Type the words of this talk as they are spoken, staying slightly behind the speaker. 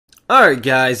Alright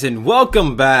guys, and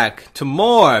welcome back to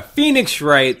more Phoenix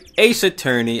Wright, Ace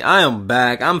Attorney. I am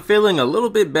back. I'm feeling a little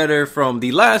bit better from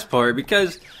the last part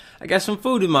because I got some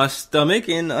food in my stomach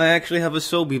and I actually have a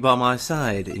Sobe by my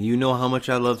side. And you know how much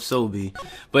I love Sobe.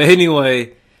 But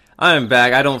anyway, I am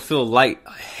back. I don't feel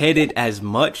lightheaded as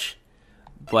much,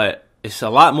 but it's a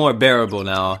lot more bearable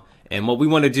now. And what we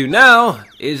want to do now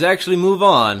is actually move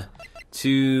on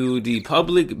to the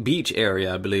public beach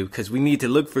area, I believe, because we need to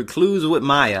look for clues with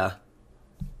Maya.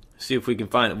 See if we can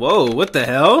find it. Whoa, what the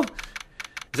hell?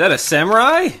 Is that a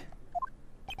samurai?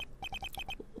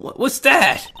 What's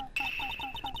that?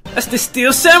 That's the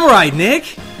Steel Samurai,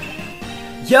 Nick!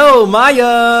 Yo,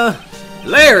 Maya!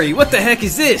 Larry, what the heck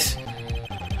is this?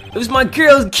 It was my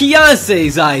girl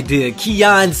Kiance's idea.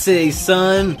 Kiance,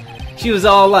 son. She was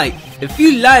all like, if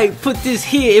you like, put this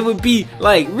here, it would be,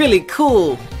 like, really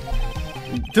cool.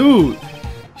 Dude,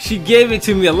 she gave it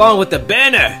to me along with the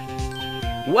banner.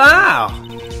 Wow!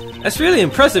 That's really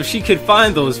impressive she could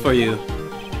find those for you.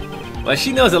 Well,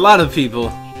 she knows a lot of people.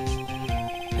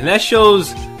 And that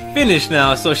show's finished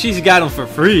now, so she's got them for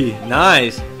free.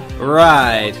 Nice.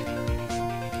 Right.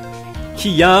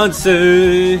 Kiance.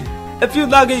 If you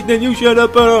like it, then you should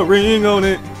have put a ring on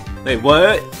it. Wait,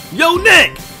 what? Yo,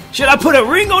 Nick! Should I put a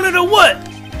ring on it or what?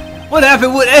 What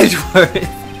happened with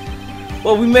Edgeworth?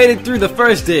 Well, we made it through the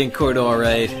first day in court,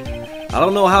 alright. I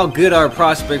don't know how good our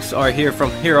prospects are here from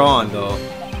here on, though.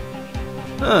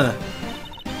 Huh.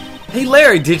 Hey,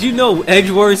 Larry, did you know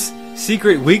Edgeworth's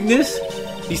secret weakness?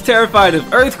 He's terrified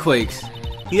of earthquakes.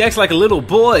 He acts like a little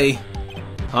boy.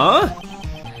 Huh?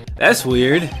 That's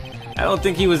weird. I don't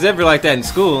think he was ever like that in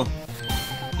school.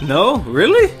 No?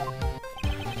 Really?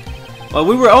 Well,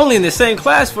 we were only in the same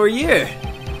class for a year.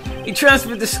 He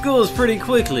transferred to schools pretty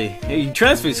quickly. He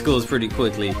transferred schools pretty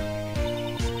quickly.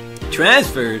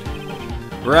 Transferred?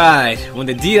 Right, when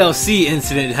the DLC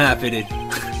incident happened.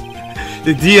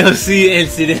 The DLC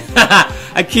incident.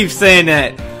 I keep saying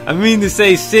that. I mean to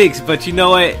say 6, but you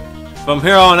know what? From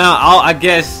here on out, I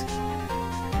guess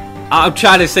I'll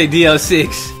try to say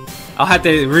DL6. I'll have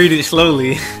to read it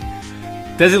slowly.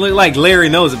 Doesn't look like Larry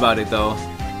knows about it though.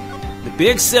 The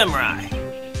big samurai.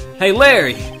 Hey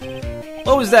Larry,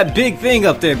 what was that big thing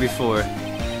up there before?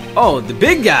 Oh, the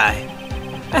big guy.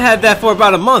 I had that for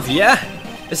about a month, yeah?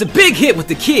 It's a big hit with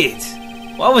the kids.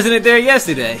 Why wasn't it there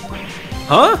yesterday?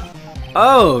 Huh?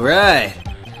 Oh, right.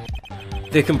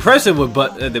 The compressor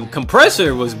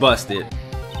was busted.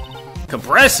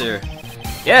 Compressor?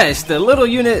 Yeah, it's the little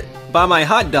unit by my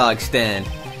hot dog stand.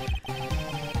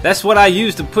 That's what I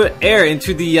used to put air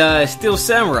into the Steel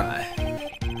Samurai.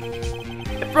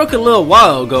 It broke a little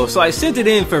while ago, so I sent it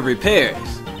in for repairs.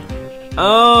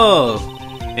 Oh,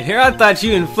 and here I thought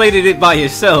you inflated it by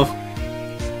yourself.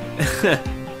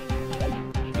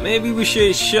 Maybe we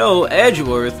should show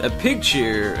Edgeworth a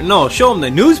picture. No, show him the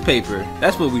newspaper.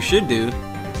 That's what we should do.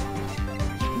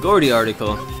 Gordy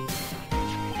article.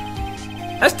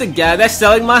 That's the guy that's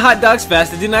selling my hot dogs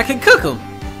faster than I can cook them.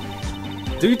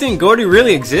 Do you think Gordy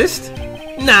really exists?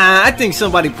 Nah, I think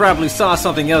somebody probably saw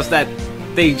something else that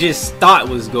they just thought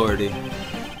was Gordy.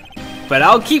 But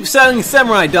I'll keep selling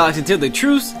samurai dogs until the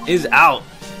truth is out.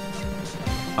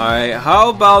 Alright, how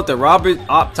about the Robert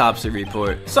autopsy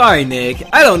report? Sorry, Nick,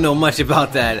 I don't know much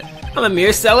about that. I'm a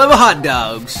mere seller of hot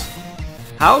dogs.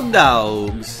 Hot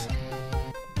dogs.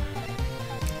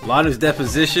 Lauder's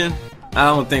deposition? I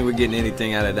don't think we're getting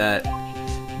anything out of that.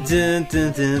 Dun,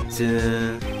 dun, dun,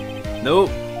 dun. Nope.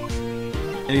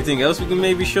 Anything else we can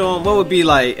maybe show him? What would be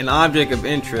like an object of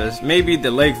interest? Maybe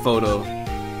the lake photo.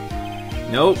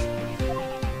 Nope.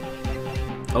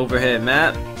 Overhead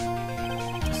map.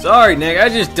 Sorry, Nick, I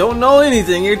just don't know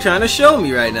anything you're trying to show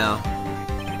me right now.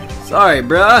 Sorry,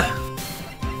 bruh.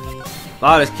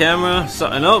 Loud's camera. So,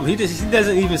 nope, he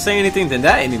doesn't even say anything to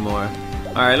that anymore.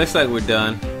 Alright, looks like we're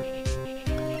done.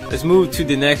 Let's move to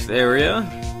the next area.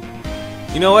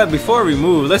 You know what? Before we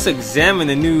move, let's examine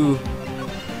the new...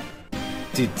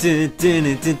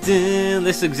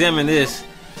 Let's examine this.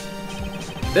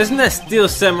 Doesn't that Steel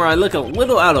Samurai look a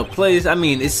little out of place? I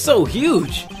mean, it's so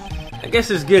huge. I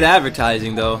guess it's good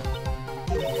advertising though.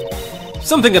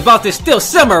 Something about this Steel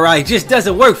Samurai just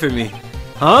doesn't work for me.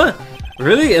 Huh?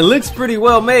 Really? It looks pretty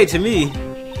well made to me.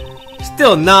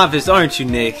 Still novice, aren't you,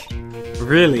 Nick?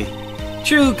 Really?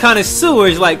 True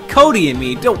connoisseurs like Cody and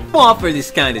me don't fall for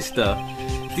this kind of stuff.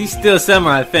 These Steel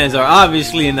Samurai fans are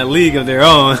obviously in a league of their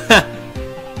own.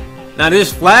 Now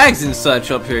there's flags and such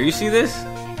up here. You see this?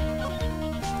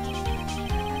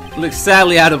 Looks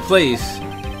sadly out of place.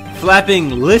 Flapping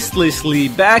listlessly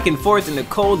back and forth in the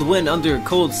cold wind under a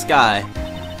cold sky.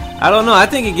 I don't know, I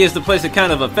think it gives the place a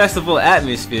kind of a festival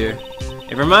atmosphere.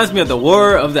 It reminds me of the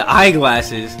War of the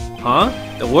Eyeglasses. Huh?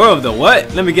 The War of the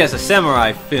what? Let me guess, a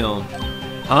samurai film.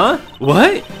 Huh?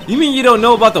 What? You mean you don't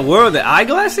know about the War of the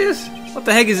Eyeglasses? What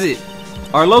the heck is it?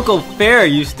 Our local fair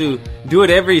used to do it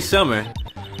every summer.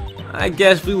 I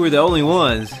guess we were the only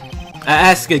ones. I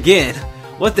ask again,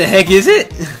 what the heck is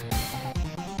it?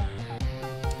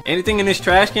 Anything in this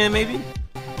trash can, maybe?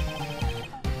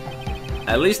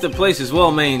 At least the place is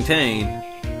well maintained.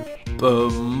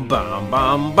 Boom, bum,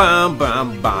 bum, bum,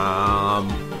 bum, bum.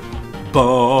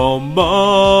 Bum,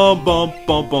 bum, bum,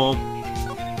 bum, bum.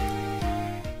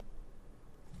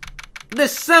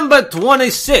 December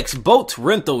 26, boat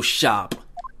rental shop.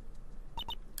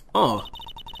 Oh,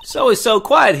 so it's so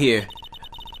quiet here.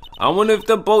 I wonder if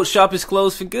the boat shop is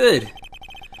closed for good.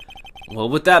 Well,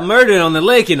 with that murder on the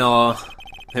lake and all,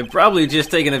 they're probably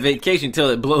just taking a vacation till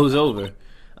it blows over.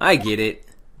 I get it.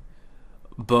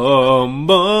 Bum,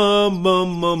 bum,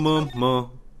 bum, bum, bum,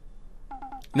 bum.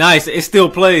 Nice, it still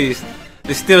plays.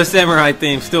 The Still Samurai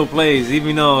theme still plays,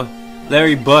 even though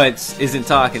Larry Butz isn't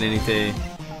talking anything.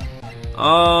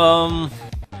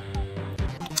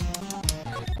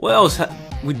 What else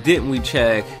didn't we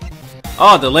check?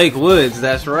 Oh, the Lake Woods,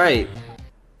 that's right.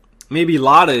 Maybe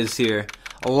Lotta is here.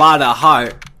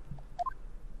 Sirlionhart.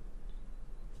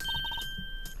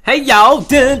 Hey y'all,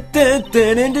 dun, dun,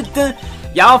 dun, dun, dun, dun.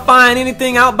 Y'all find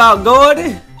anything out about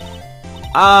Gordy?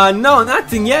 No,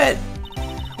 nothing yet.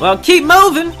 Well, keep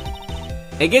moving.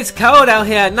 It gets cold out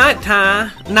here at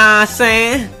nighttime. Nah,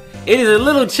 saying. It is a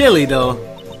little chilly though.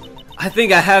 I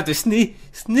think I have to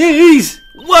sneeze.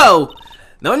 Whoa.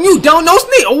 No, you don't. No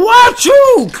sneeze. Watch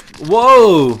you.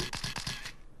 Whoa.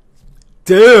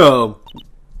 Damn.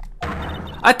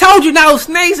 I told you no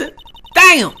sneezing.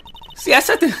 Damn. See, I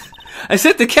set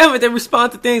the camera to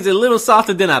respond to things a little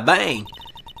softer than I bang.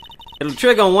 It'll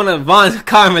trigger on one of Von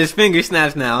Karma's finger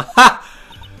snaps now. Ha!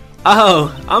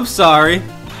 Oh, I'm sorry.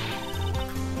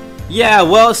 Yeah,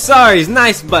 well, sorry is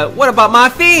nice, but what about my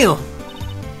feel?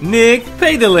 Nick,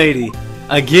 pay the lady.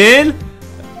 Again?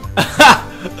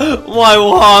 My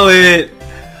wallet.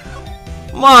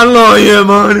 My lawyer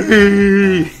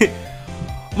money.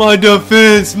 My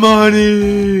defense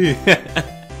money.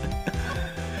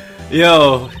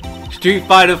 Yo, Street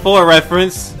Fighter 4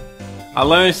 reference. I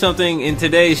learned something in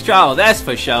today's trial, that's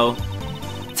for sure.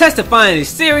 Testifying is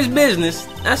serious business.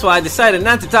 That's why I decided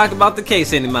not to talk about the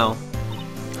case anymore.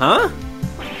 Huh?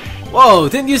 Whoa,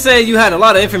 didn't you say you had a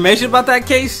lot of information about that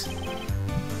case?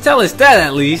 Tell us that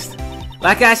at least.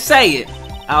 Like I say it,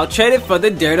 I'll trade it for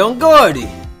the dirt on Gordy.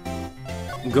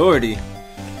 Gordy.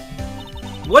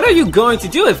 What are you going to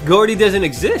do if Gordy doesn't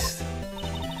exist?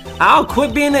 I'll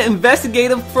quit being an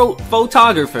investigative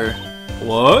photographer.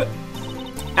 What?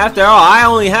 After all, I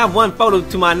only have one photo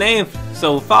to my name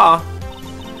so far.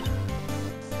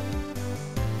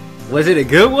 Was it a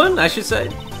good one, I should say?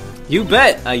 You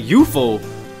bet. A UFO.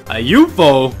 A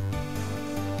UFO.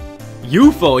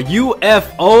 UFO.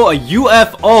 UFO. A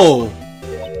UFO.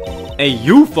 A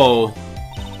UFO.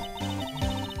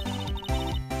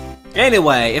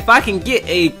 Anyway, if I can get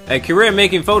a career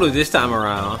making photos this time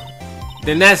around,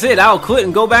 then that's it. I'll quit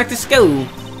and go back to school.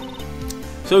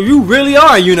 So you really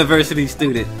are a university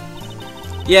student.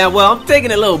 Yeah, well, I'm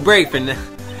taking a little break for now.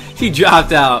 She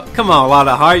dropped out. Come on,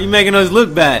 Sirlionhart, you making us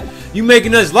look bad. You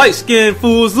making us light-skinned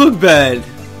fools look bad.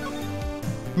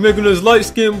 You making us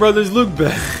light-skinned brothers look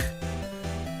bad.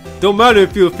 Don't matter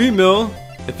if you're a female.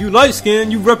 If you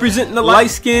light-skinned, you representing the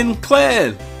light-skinned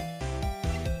clan.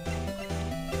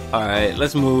 Alright,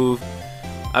 let's move.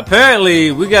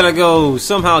 Apparently, we gotta go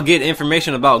somehow get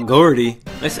information about Gordy.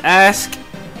 Let's ask.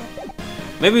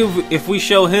 Maybe if we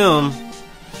show him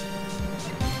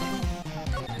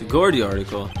the Gordy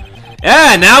article.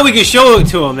 Yeah, now we can show it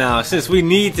to him now, since we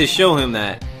need to show him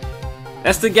that.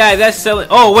 That's the guy that's selling.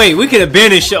 Oh, wait, we could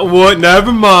abandon show. What?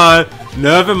 Never mind.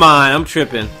 Never mind. I'm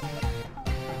tripping.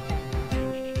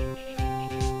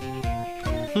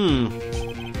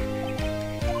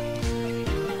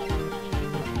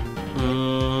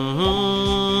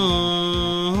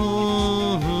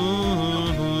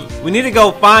 We need to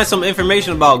go find some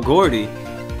information about Gordy.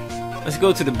 Let's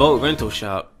go to the boat rental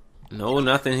shop. No,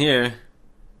 nothing here.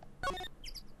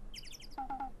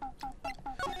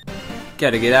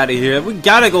 Gotta get out of here. We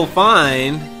gotta go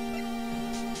find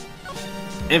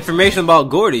information about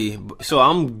Gordy. So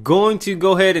I'm going to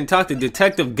go ahead and talk to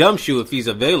Detective Gumshoe if he's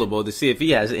available to see if he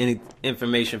has any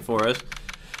information for us.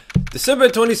 December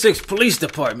 26th Police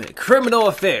Department, Criminal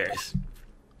Affairs.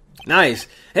 Nice.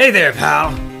 Hey there,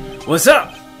 pal. What's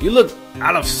up? You look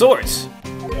out of sorts.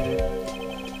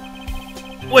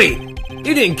 Wait,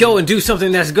 you didn't go and do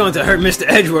something that's going to hurt Mr.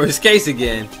 Edgeworth's case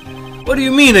again. What do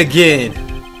you mean again?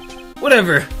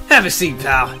 Whatever, have a seat,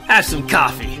 pal. Have some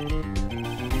coffee.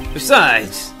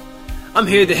 Besides, I'm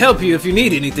here to help you if you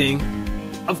need anything.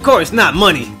 Of course, not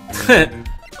money.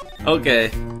 Okay.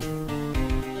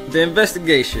 The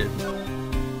investigation.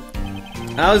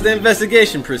 How's the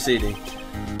investigation proceeding?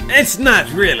 It's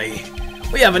not really.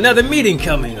 We have another meeting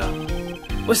coming up.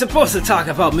 We're supposed to talk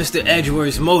about Mr.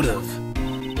 Edgeworth's motive.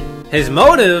 His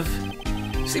motive?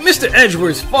 See, Mr.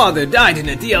 Edgeworth's father died in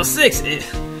a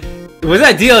DL6. Was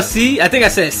that DLC? I think I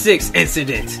said 6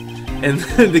 incident. And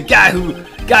the guy who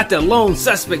got the lone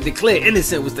suspect declared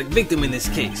innocent was the victim in this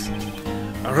case.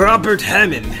 Robert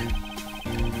Hammond.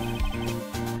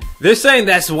 They're saying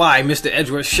that's why Mr.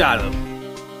 Edgeworth shot him.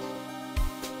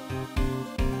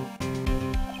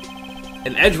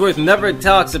 And Edgeworth never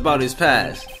talks about his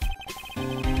past.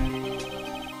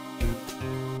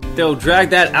 They'll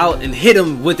drag that out and hit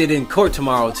him with it in court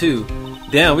tomorrow too.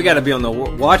 Damn, we gotta be on the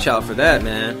watch out for that,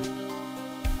 man.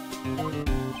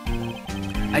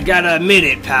 I gotta admit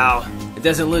it, pal. It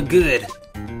doesn't look good.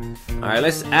 Alright,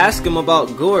 let's ask him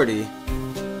about Gordy.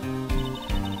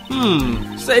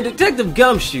 Say, Detective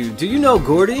Gumshoe, do you know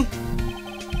Gordy?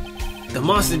 The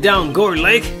monster down Gore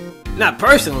Lake? Not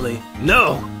personally,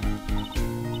 no.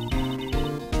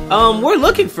 We're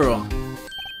looking for him.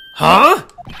 Huh?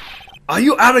 Are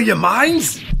you out of your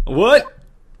minds? What?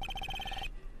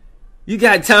 You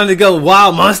got time to go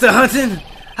wild monster hunting?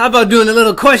 How about doing a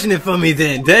little questioning for me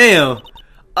then? Damn.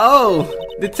 Oh,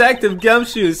 Detective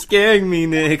Gumshoe is scaring me,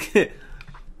 Nick.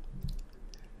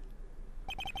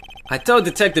 I told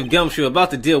Detective Gumshoe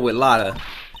about the deal with Lotta.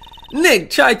 Nick,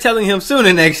 try telling him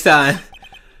sooner next time.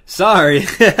 Sorry.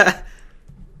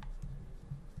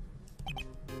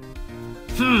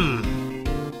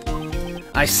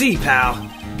 I see, pal.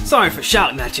 Sorry for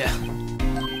shouting at you.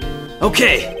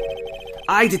 Okay.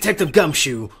 I, Detective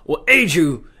Gumshoe, will aid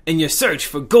you in your search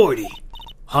for Gordy.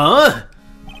 Huh?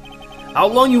 I'll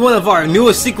loan you one of our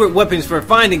newest secret weapons for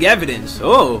finding evidence.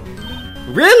 Oh,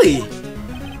 really?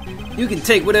 You can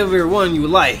take whatever one you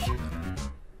like.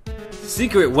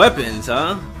 Secret weapons,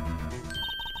 huh?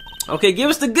 Okay, give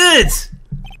us the goods.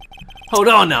 Hold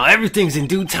on now, everything's in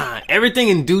due time. Everything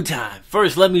in due time.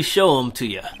 First, let me show them to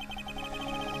you.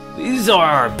 These are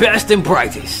our best and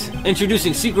brightest.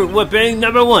 Introducing secret weapon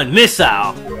number 1,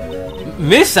 Missile.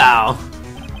 Missile?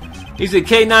 He's a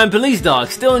K9 police dog,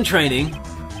 still in training.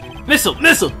 Missile,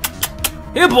 missile.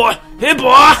 Here, boy. Here,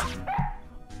 boy.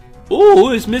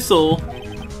 Ooh, it's Missile.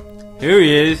 Here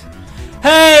he is.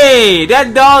 Hey,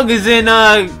 that dog is in,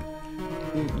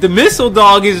 the Missile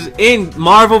dog is in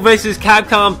Marvel vs.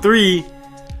 Capcom 3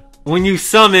 when you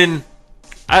summon,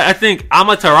 I think,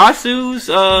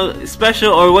 Amaterasu's,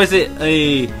 special, or was it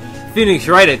a Phoenix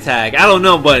Wright attack? I don't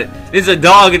know, but it's a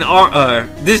dog in,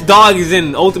 this dog is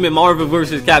in Ultimate Marvel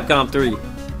vs. Capcom 3.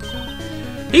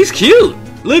 He's cute.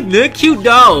 Look, Nick, cute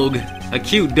dog. A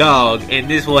cute dog, and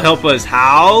this will help us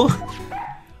how?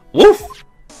 Woof.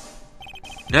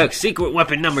 Next, secret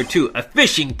weapon number 2, a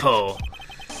fishing pole.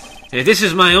 Hey, this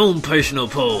is my own personal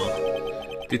pole.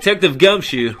 Detective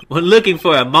Gumshoe, we're looking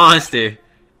for a monster.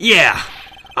 Yeah,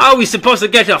 how are we supposed to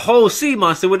catch a whole sea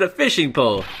monster with a fishing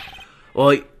pole?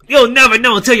 Well, you'll never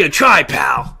know until you try,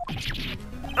 pal.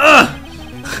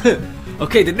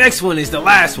 Okay, the next one is the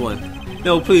last one.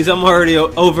 No, please, I'm already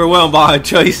overwhelmed by our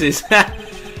choices.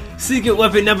 Secret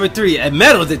weapon number 3, a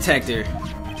metal detector.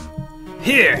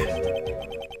 Here.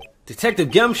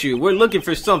 Detective Gumshoe, we're looking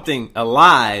for something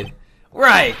alive.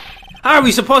 Right. How are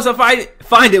we supposed to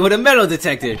find it with a metal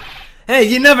detector? Hey,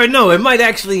 you never know. It might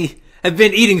actually have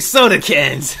been eating soda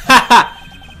cans.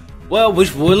 Well,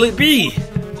 which will it be?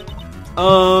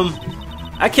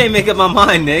 I can't make up my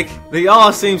mind, Nick. They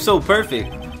all seem so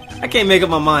perfect. I can't make up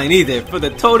my mind either, for the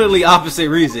totally opposite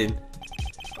reason.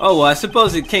 Oh, well, I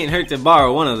suppose it can't hurt to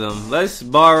borrow one of them. Let's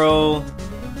borrow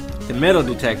the metal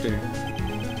detector.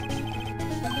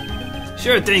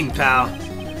 Sure thing, pal.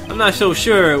 I'm not so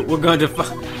sure we're going to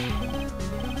find...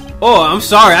 Oh, I'm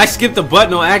sorry. I skipped the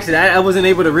button on accident. I wasn't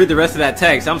able to read the rest of that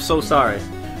text. I'm so sorry.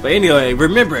 But anyway,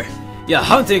 remember, you're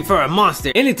hunting for a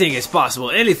monster. Anything is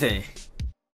possible. Anything.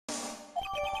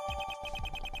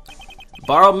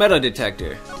 Borrow metal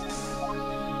detector.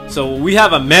 So we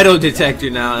have a metal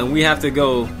detector now, and we have to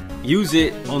go use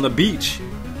it on the beach.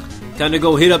 Time to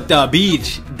go hit up the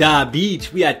beach. The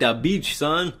beach. We at the beach,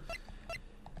 son.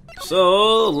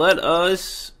 So let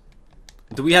us...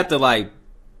 Do we have to like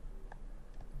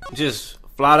just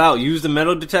flat out use the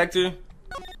metal detector?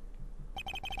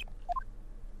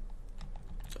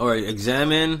 Or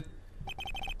examine?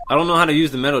 I don't know how to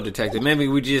use the metal detector. Maybe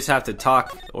we just have to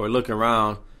talk or look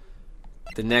around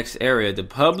the next area. The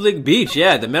public beach.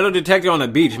 Yeah, the metal detector on the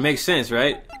beach makes sense,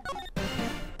 right?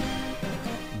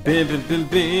 Bim, bim, bim,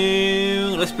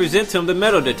 bim. Let's present him the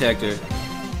metal detector.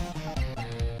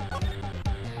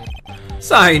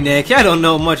 Sorry, Nick, I don't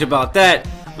know much about that.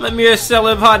 I'm a mere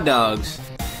seller of hot dogs.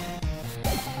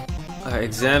 Alright,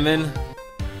 examine.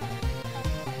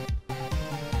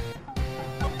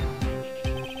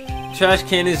 Trash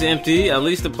can is empty. At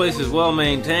least the place is well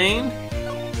maintained.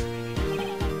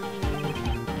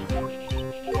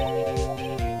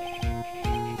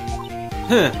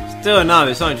 Still a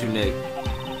novice, aren't you, Nick?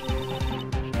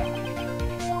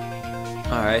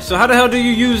 Alright, so how the hell do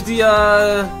you use the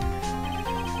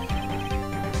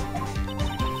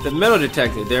metal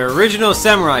detector? They're original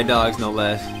samurai dogs, no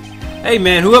less. Hey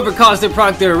man, whoever calls their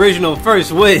product their original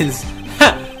first wins.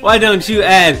 Why don't you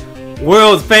add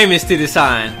world famous to the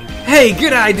sign? Hey,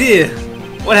 good idea!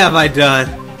 What have I done?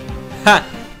 Ha!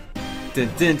 Dun,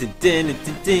 dun, dun, dun, dun,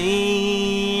 dun,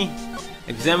 dun.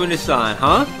 Examine the sign,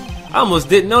 huh? I almost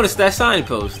didn't notice that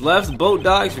signpost. Left, boat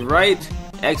docks, right,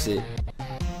 exit.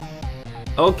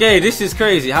 Okay, this is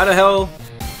crazy. How the hell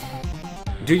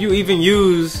do you even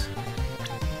use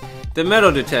the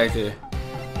metal detector?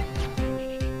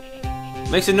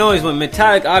 Makes a noise when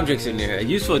metallic objects are near. A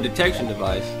useful detection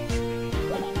device.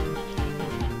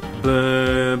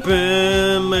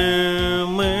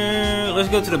 Let's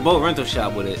go to the boat rental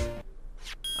shop with it.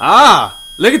 Ah!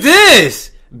 Look at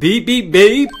this! Beep beep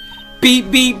beep.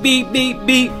 Beep beep beep beep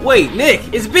beep. Wait, Nick,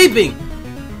 it's beeping!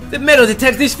 The metal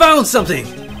detector's found something!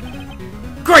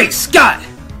 Great Scott!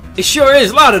 It sure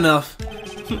is loud enough.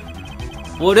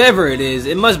 Whatever it is,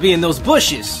 it must be in those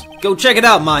bushes. Go check it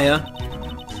out, Maya.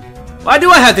 Why do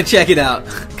I have to check it out?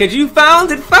 Cause you found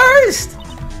it first?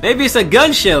 Maybe it's a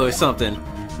gun shell or something.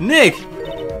 Nick!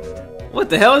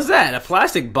 What the hell is that? A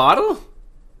plastic bottle?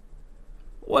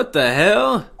 What the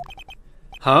hell?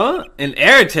 Huh? An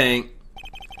air tank?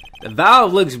 The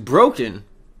valve looks broken.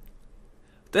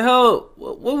 What the hell?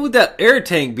 What would that air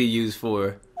tank be used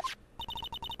for?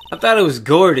 I thought it was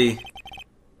Gordy.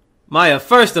 Maya,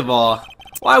 first of all,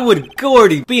 why would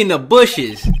Gordy be in the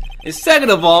bushes? And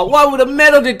second of all, why would a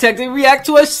metal detector react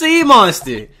to a sea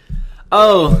monster?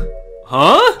 Oh,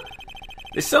 huh?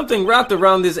 There's something wrapped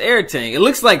around this air tank. It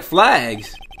looks like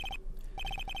flags.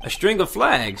 A string of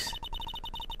flags.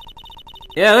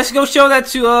 Yeah, let's go show that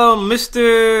to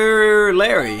Mr.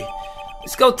 Larry.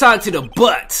 Let's go talk to the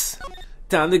Butz.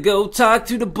 Time to go talk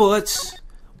to the Butz.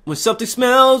 When something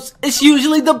smells, it's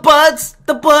usually the Butz.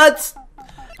 The Butz.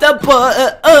 The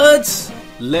Butz.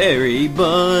 Larry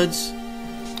Butz.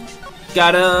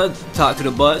 Gotta talk to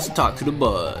the Butz. Talk to the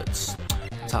Butz.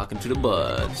 Talking to the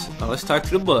Butz. Oh, let's talk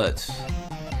to the Butz.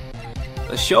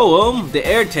 Let's show them the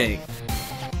air tank.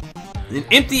 An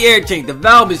empty air tank. The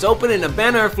valve is open and a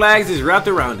banner of flags is wrapped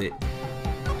around it.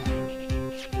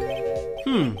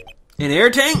 An air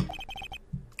tank?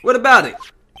 What about it?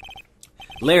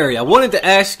 Larry, I wanted to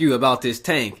ask you about this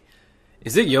tank.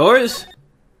 Is it yours?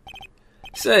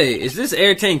 Say, is this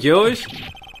air tank yours?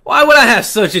 Why would I have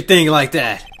such a thing like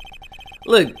that?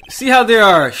 Look, see how there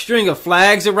are a string of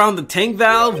flags around the tank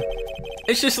valve?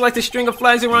 It's just like the string of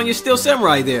flags around your Steel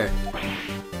Samurai there.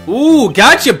 Ooh,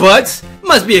 gotcha, Butz!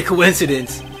 Must be a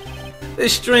coincidence.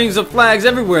 There's strings of flags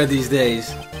everywhere these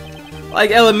days.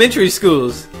 Like elementary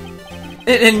schools.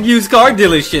 And used car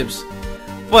dealerships.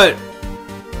 But,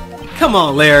 come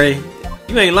on, Larry.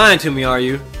 You ain't lying to me, are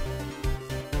you?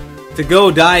 To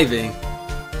go diving.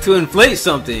 To inflate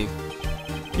something.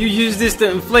 You used this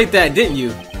to inflate that, didn't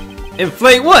you?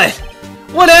 Inflate what?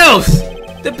 What else?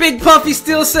 The big puffy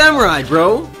Steel Samurai,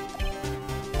 bro.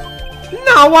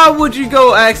 Now, why would you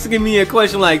go asking me a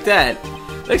question like that?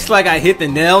 Looks like I hit the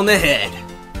nail on the head.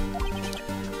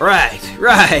 Right.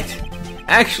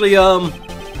 Actually,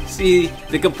 see,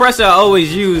 the compressor I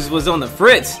always used was on the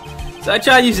fritz. So I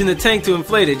tried using the tank to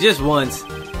inflate it just once.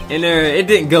 And it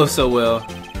didn't go so well.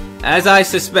 As I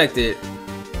suspected.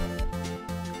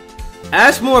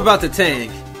 Ask more about the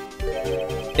tank.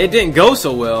 It didn't go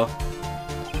so well.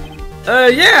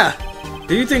 Yeah.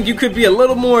 Do you think you could be a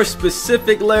little more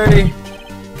specific, Larry?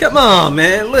 Come on,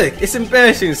 man. Look, it's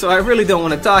embarrassing, so I really don't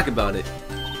want to talk about it.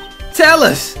 Tell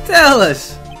us.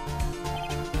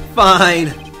 Fine.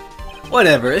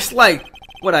 Whatever. It's like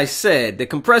what I said. The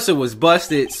compressor was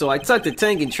busted, so I took the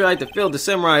tank and tried to fill the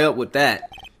Samurai up with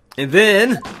that. And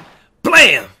then,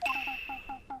 blam!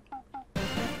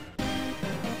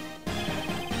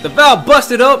 The valve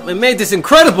busted up and made this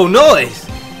incredible noise.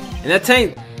 And that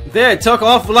tank there took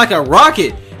off like a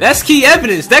rocket. That's key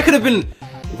evidence. That could have been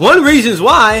one reason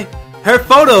why her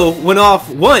photo went off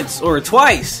once or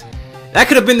twice. That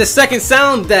could have been the second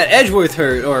sound that Edgeworth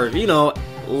heard. Or, you know,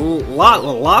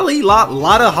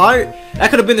 Lotta Heart. That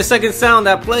could have been the second sound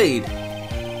that played.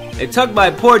 It tucked my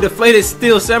poor deflated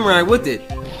steel samurai with it.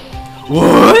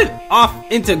 What?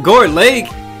 Off into Gourd Lake?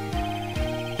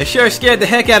 It sure scared the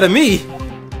heck out of me.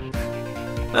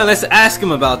 Well, let's ask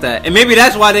him about that. And maybe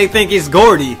that's why they think it's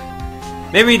Gordy.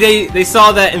 Maybe they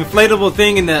saw that inflatable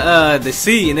thing in the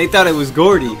sea and they thought it was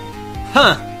Gordy.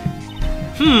 Huh.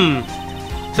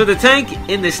 So the tank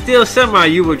in the steel samurai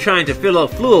you were trying to fill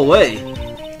up flew away.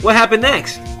 What happened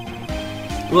next?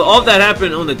 Well, all that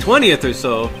happened on the 20th or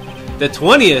so. The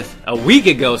 20th? A week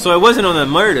ago. So it wasn't on the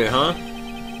murder, huh?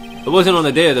 It wasn't on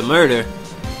the day of the murder.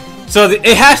 So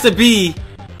it has to be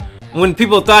when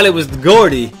people thought it was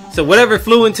Gordy. So whatever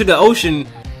flew into the ocean,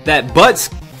 that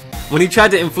Butz, when he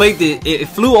tried to inflate it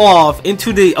flew off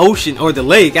into the ocean, or the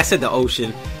lake. I said the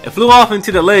ocean. It flew off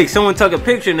into the lake. Someone took a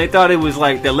picture and they thought it was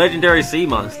like the legendary sea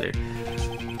monster.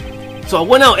 So I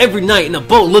went out every night in a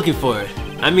boat looking for it.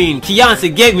 I mean,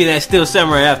 Kiyanse gave me that steel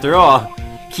samurai after all.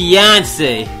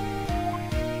 Kiyanse.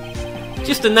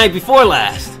 Just the night before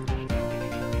last.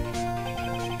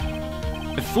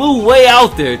 It flew way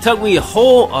out there. It took me a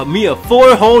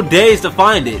 4 whole days to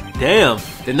find it. Damn.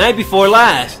 The night before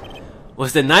last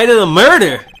was the night of the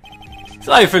murder.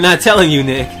 Sorry for not telling you,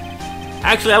 Nick.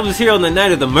 Actually, I was here on the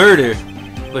night of the murder.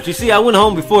 But you see, I went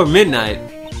home before midnight.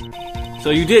 So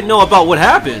you didn't know about what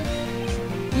happened?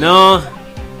 No.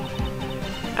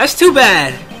 That's too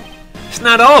bad. It's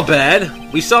not all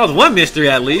bad. We solved one mystery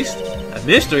at least. A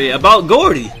mystery about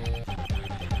Gordy.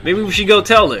 Maybe we should go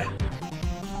tell her.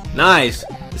 Nice.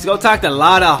 Let's go talk to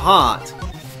Sirlionhart.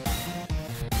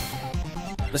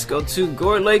 Let's go to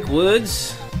Gourd Lake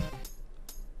Woods.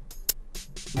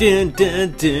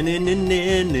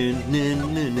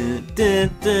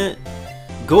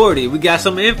 Gordy, we got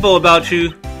some info about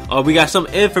you. Or we got some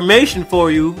information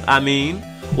for you, I mean.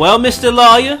 Well, Mr.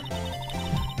 Lawyer,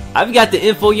 I've got the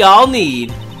info y'all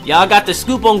need. Y'all got the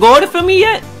scoop on Gordy for me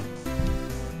yet?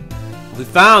 We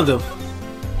found him.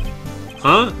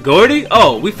 Huh? Gordy?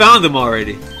 Oh, we found him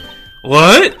already.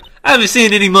 What? I haven't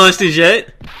seen any monsters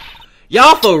yet.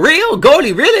 Y'all for real?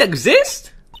 Gordy really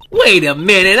exists? Wait a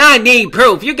minute, I need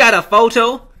proof. You got a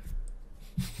photo?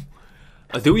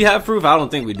 Do we have proof? I don't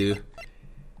think we do.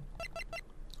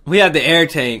 We have the air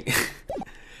tank.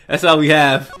 That's all we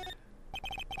have.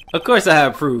 Of course I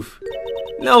have proof.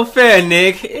 No fair,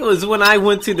 Nick. It was when I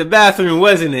went to the bathroom,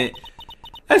 wasn't it?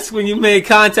 That's when you made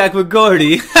contact with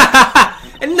Gordy.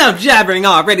 Enough jabbering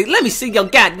already. Let me see your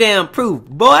goddamn proof,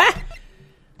 boy.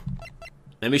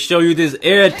 Let me show you this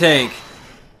air tank.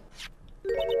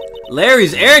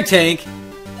 Larry's air tank?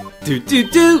 Doo doo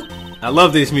doo. I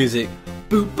love this music.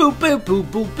 Boop boop boop boop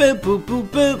boop boop boop boop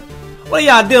boop. What are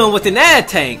y'all doing with an air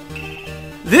tank?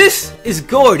 This is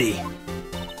Gordy.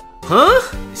 Huh?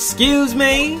 Excuse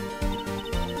me?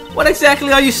 What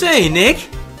exactly are you saying, Nick?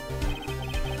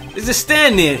 There's a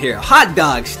stand near here, a hot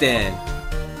dog stand.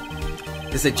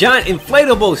 There's a giant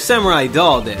inflatable samurai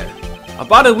doll there.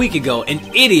 About a week ago, an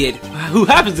idiot, who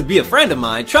happens to be a friend of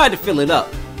mine, tried to fill it up.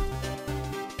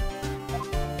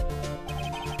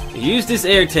 He used this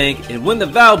air tank, and when the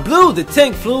valve blew, the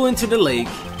tank flew into the lake.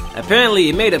 Apparently,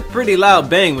 it made a pretty loud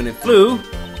bang when it flew.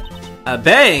 A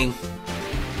bang?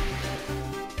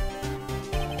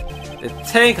 The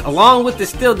tank, along with the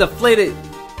still deflated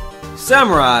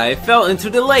samurai, fell into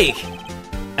the lake.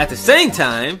 At the same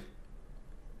time,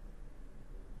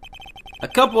 a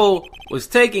couple was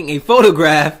taking a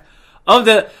photograph of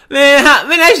the... Man,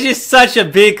 that's just such a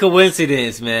big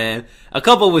coincidence, man. A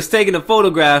couple was taking a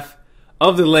photograph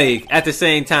of the lake at the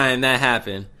same time that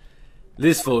happened.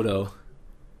 This photo.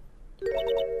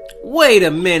 Wait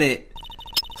a minute.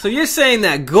 So you're saying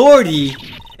that Gordy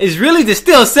is really the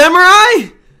still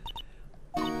samurai?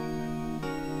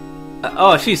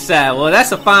 Oh, she's sad. Well,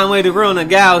 that's a fine way to ruin a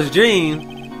gal's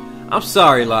dream. I'm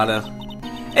sorry, Lotta.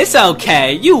 It's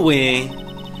okay. You win.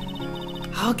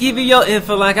 I'll give you your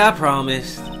info like I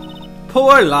promised.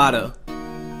 Poor Lotta.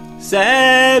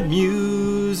 Sad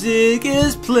music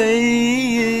is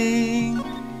playing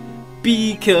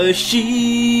because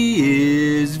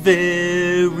she is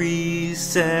very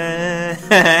sad.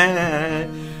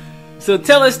 So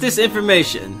tell us this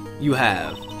information you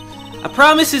have. A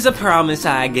promise is a promise,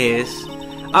 I guess.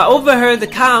 I overheard the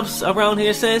cops around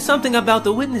here saying something about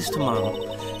the witness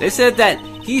tomorrow. They said that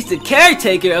he's the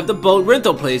caretaker of the boat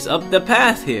rental place up the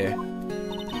path here.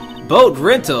 Boat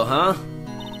rental, huh?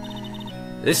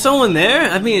 There's someone there?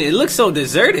 I mean, it looks so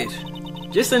deserted.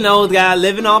 Just an old guy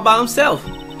living all by himself.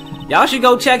 Y'all should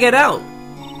go check it out.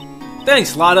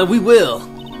 Thanks, Lotta, we will.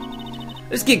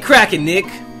 Let's get cracking, Nick.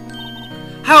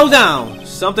 Hold on.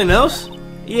 Something else?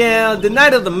 Yeah, the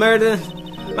night of the murder,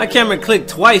 my camera clicked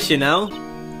twice, you know.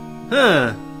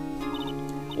 Huh.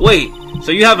 Wait,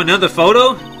 so you have another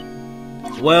photo?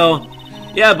 Well,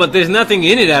 yeah, but there's nothing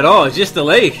in it at all. It's just a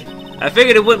lake. I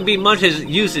figured it wouldn't be much as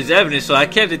use as evidence, so I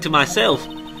kept it to myself.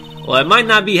 Well, it might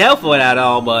not be helpful at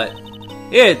all, but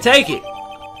here, take it.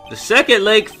 The second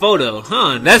lake photo.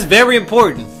 Huh, that's very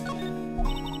important.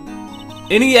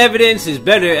 Any evidence is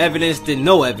better evidence than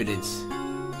no evidence.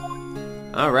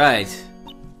 Alright.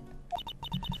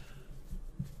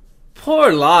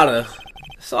 Poor Lotta.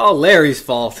 It's all Larry's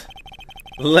fault.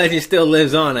 The legend still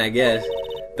lives on, I guess.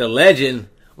 The legend,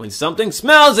 when something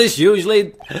smells, it's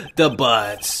usually the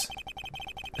Butz.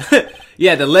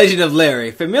 Yeah, the legend of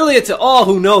Larry. Familiar to all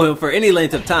who know him for any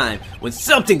length of time. When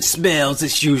something smells,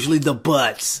 it's usually the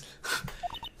Butz.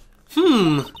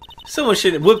 Someone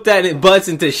should whip that Butz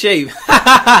into shape.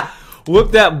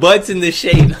 Whip that Butz into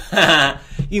shape.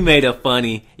 You made it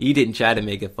funny. You didn't try to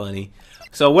make it funny.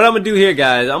 So what I'm going to do here,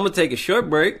 guys, I'm going to take a short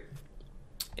break.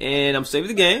 And I'm saving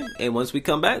the game. And once we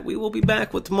come back, we will be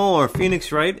back with more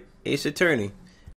Phoenix Wright, Ace Attorney.